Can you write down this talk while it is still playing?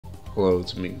Hello,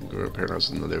 it's me, Paradise,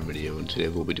 with another video, and today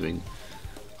we'll be doing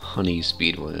Honey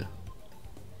Speedway.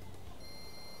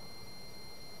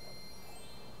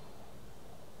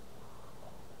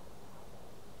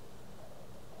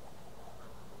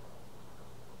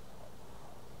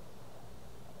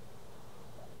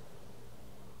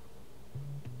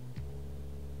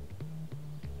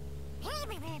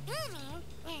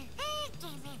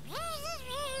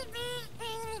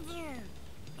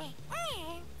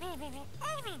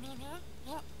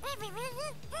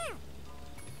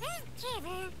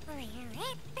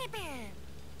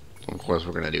 Of course,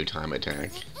 we're gonna do time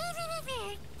attack.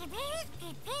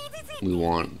 We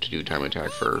want to do time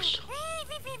attack first.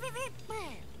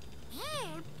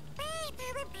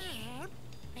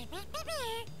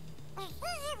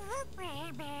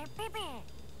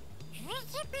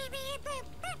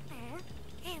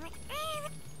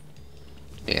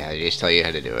 Yeah, they just tell you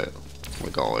how to do it,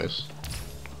 like always,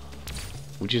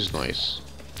 which is nice.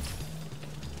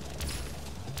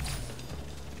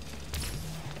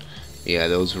 Yeah,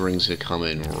 those rings could come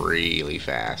in really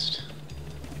fast,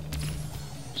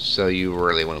 so you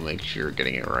really want to make sure you're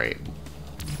getting it right.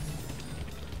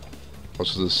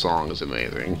 Also, the song is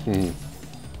amazing.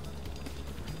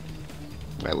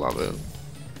 I love it.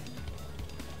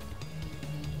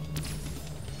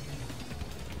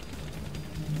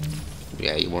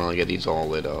 Yeah, you want to get these all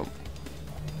lit up.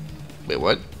 Wait,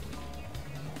 what?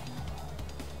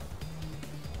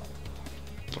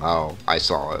 Oh, I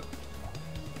saw it.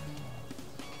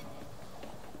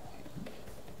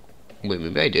 Wait,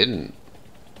 maybe I didn't.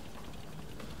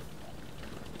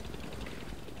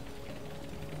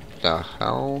 The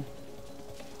hell?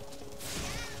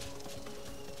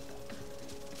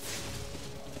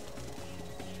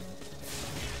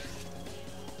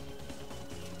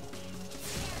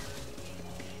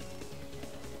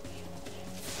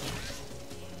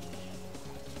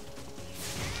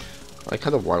 I like how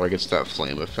the water gets that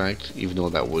flame effect, even though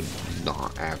that would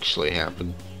not actually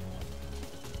happen.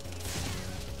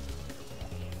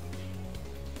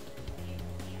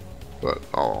 But,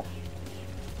 oh.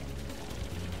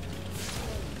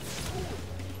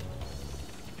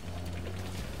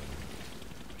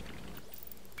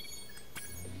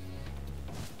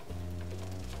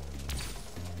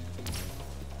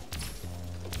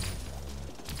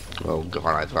 Oh god,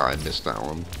 I thought I missed that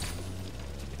one.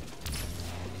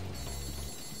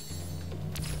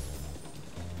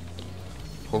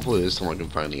 Hopefully this time I can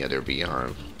find the other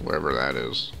beehive, wherever that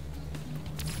is.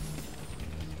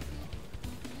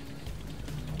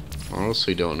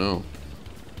 Honestly, don't know.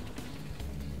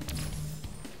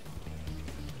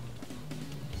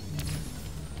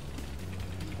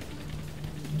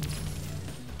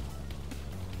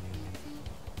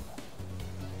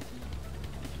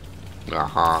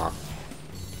 Aha.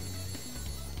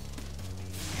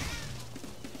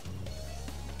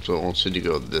 So it wants you to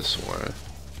go this way.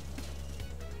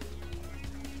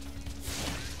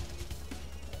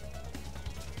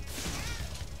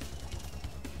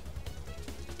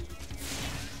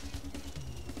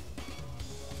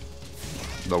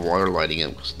 The water lighting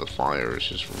up because of the fire is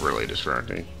just really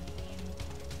distracting.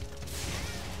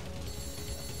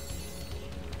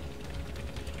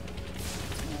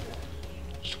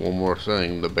 Just one more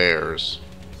thing, the bears.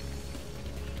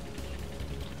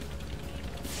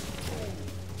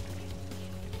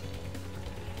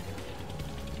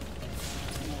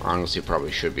 Honestly,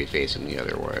 probably should be facing the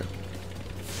other way.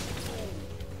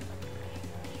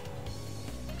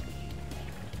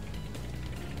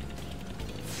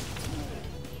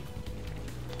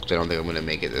 I don't think I'm gonna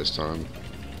make it this time,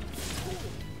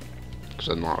 because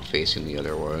I'm not facing the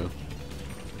other way.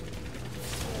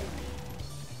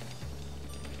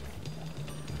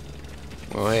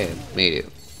 Oh hey, made it.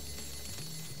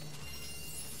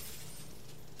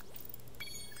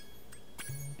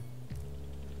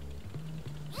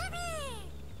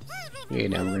 Okay,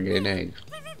 now we're gonna get an egg.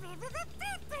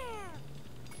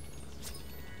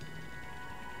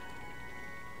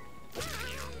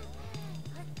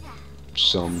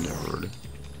 Some nerd.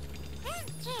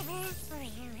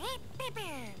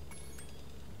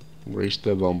 Race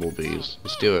the bumblebees.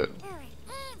 Let's do it.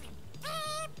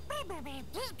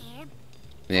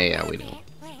 Yeah, we know.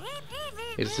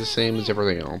 It's the same as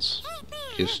everything else.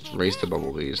 Just race the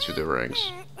bumblebees through the ranks.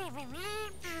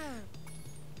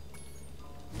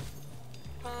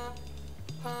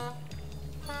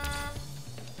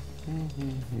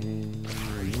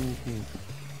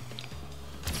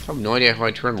 I have no idea how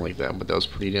I turned like that, but that was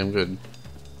pretty damn good.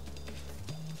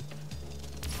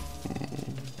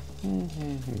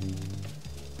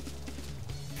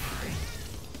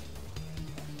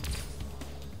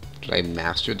 Did I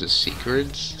master the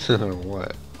secrets? Or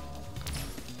what?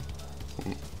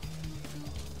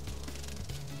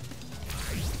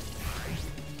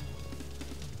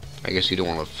 I guess you don't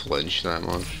want to flinch that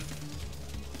much.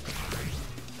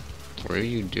 Or maybe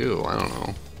you do, I don't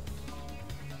know.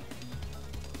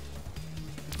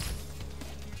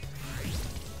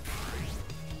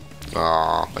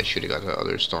 Ah, I should have got the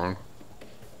other star.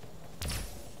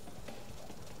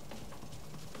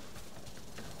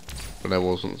 But I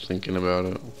wasn't thinking about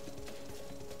it.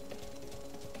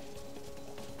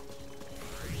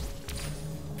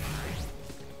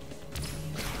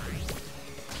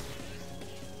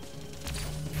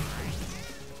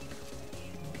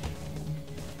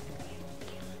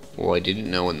 Well, I didn't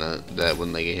know that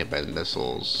when they get hit by the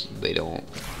missiles, they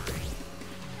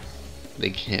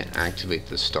can't activate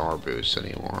the star boost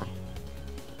anymore.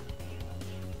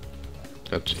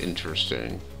 That's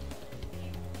interesting.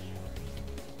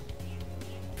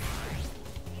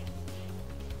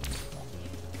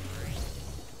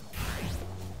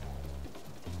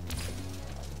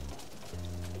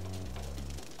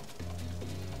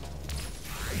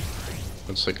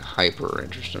 That's like hyper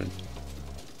interesting.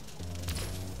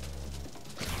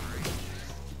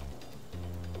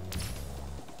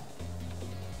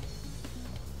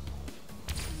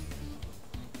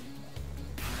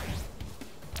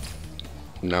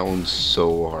 That one's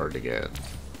so hard to get.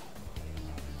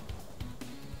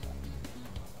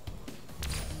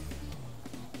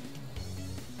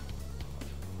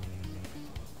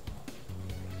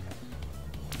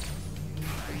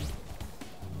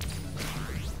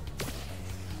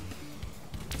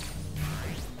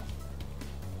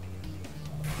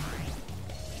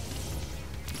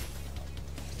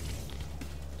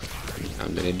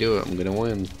 I'm gonna do it. I'm gonna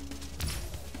win.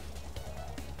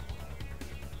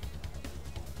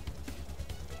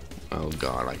 Oh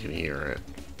god, I can hear it.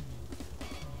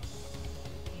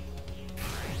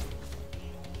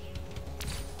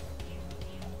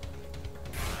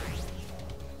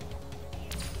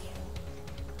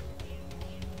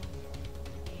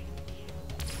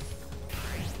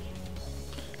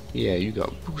 Yeah, you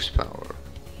got boost power.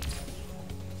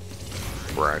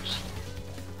 Right.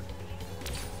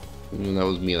 And that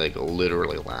was me like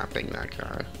literally lapping that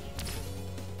guy.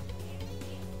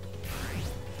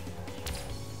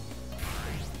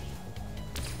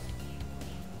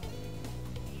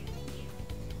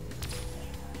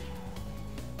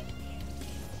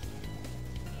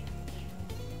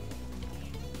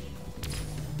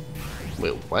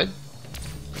 Wait, what?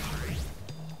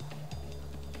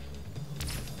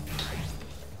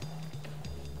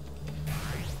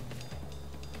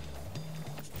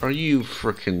 Are you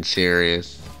frickin'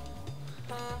 serious?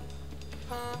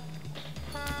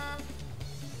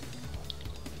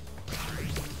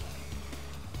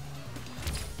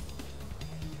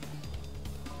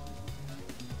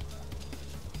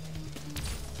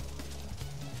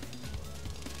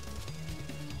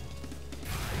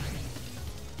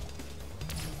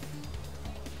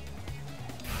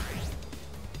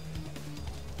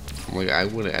 Like, I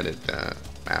would edit that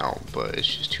out, but it's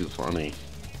just too funny.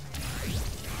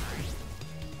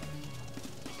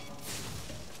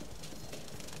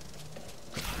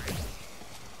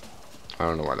 I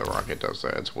don't know why the rocket does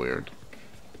that, it's weird.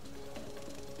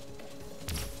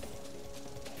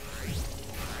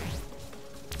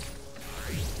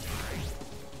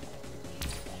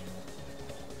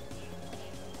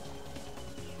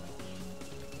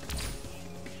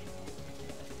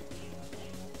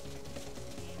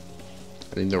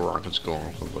 I think the rockets go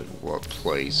off of like what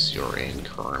place you're in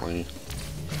currently.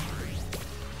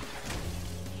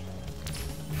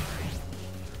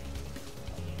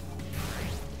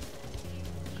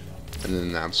 And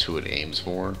then that's who it aims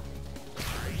for.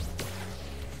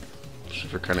 So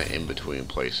if you're kind of in between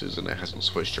places and it hasn't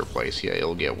switched your place yet,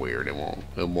 it'll get weird. It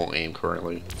won't aim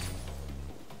correctly.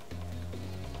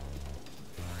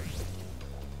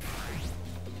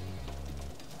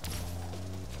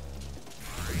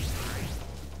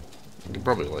 You could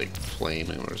probably like flame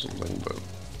him or something, but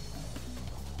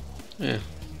yeah.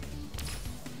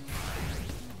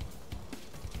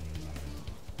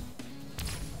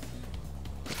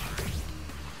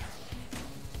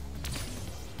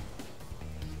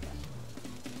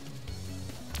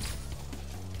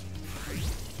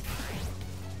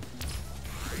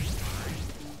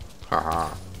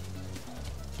 Haha.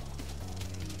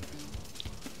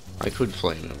 I could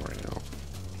flame him right now.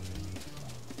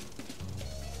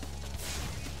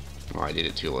 Oh, I did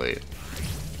it too late.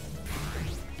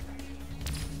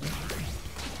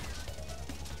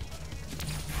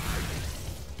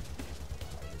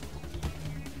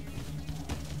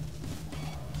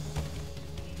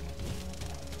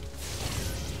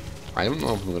 I don't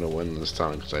know if I'm gonna win this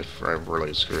time because I've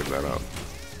really screwed that up.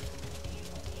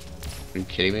 Are you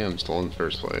kidding me? I'm still in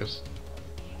first place.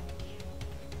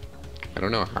 I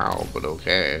don't know how, but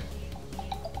okay.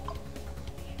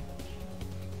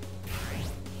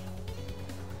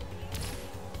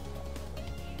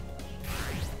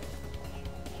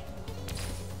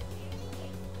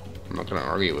 I'm not gonna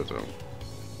argue with him.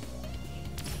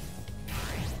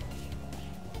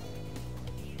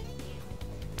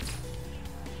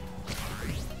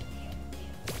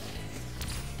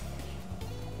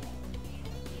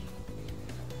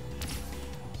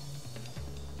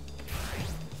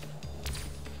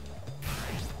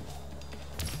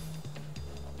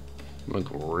 Like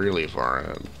really far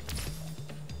ahead.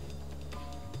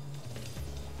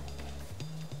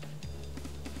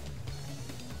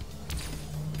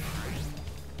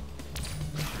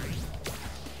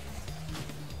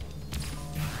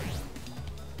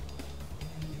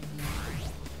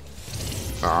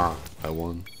 Ah, I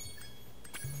won.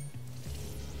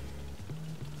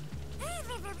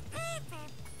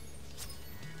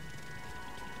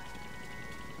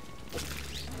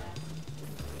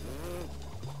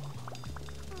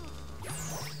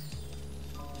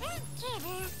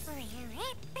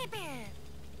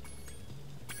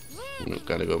 We've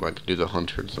got to go back and do the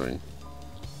hunter thing.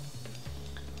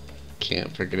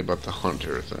 Can't forget about the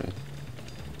hunter thing.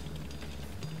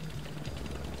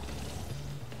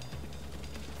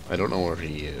 I don't know where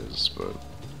he is, but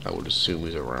I would assume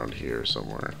he's around here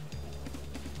somewhere.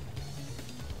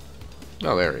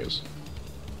 Oh, there he is.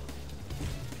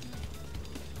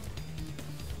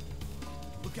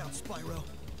 Look out, Spyro.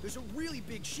 There's a really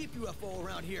big sheep UFO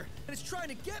around here, and it's trying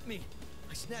to get me.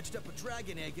 I snatched up a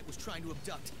dragon egg it was trying to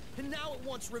abduct, and now it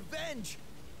wants revenge.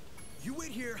 You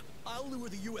wait here, I'll lure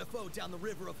the UFO down the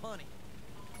river of honey.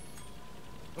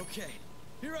 Okay,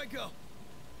 here I go.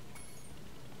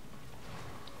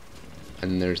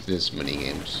 And there's this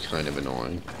minigame, which is kind of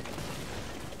annoying.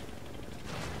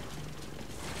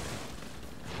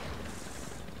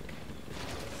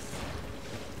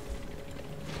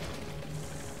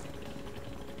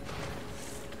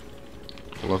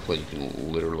 Luckily, you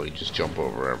can literally just jump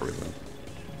over everything.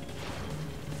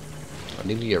 I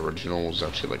think the original was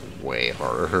actually like way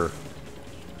harder.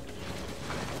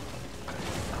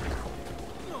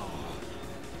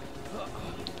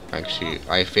 Actually,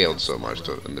 I failed so much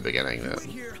in the beginning that,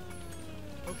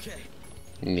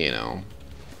 you know,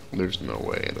 there's no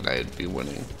way that I'd be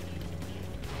winning.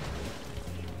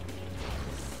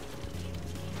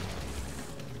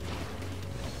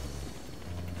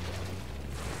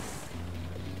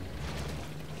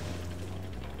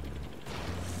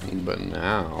 But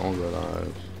now that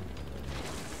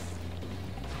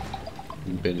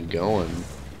I've been going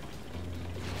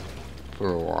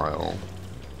for a while,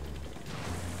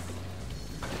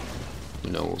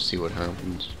 you know, we'll see what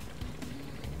happens.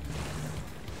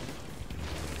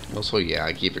 Also, yeah,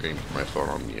 I keep forgetting to put my phone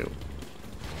on mute.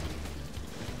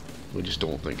 We just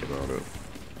don't think about it.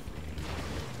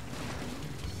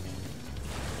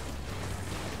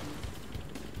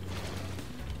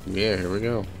 Yeah, here we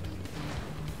go.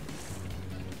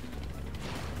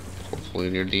 Hopefully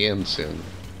near the end soon.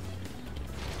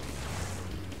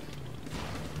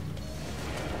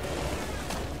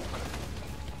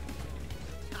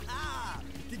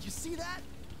 Did you see that?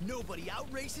 Nobody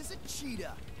outraces a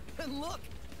cheetah. And look,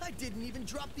 I didn't even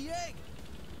drop the egg.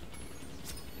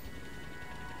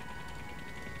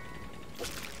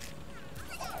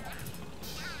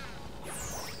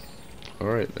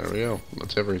 Alright, there we go.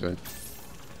 That's everything.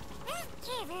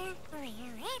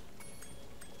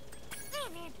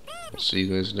 See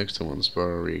you guys next time on the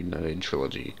Spyro Reignited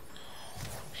Trilogy.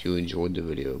 If you enjoyed the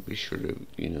video, be sure to,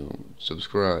 you know,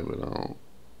 subscribe and all.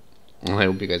 I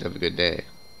hope you guys have a good day.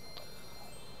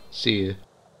 See ya.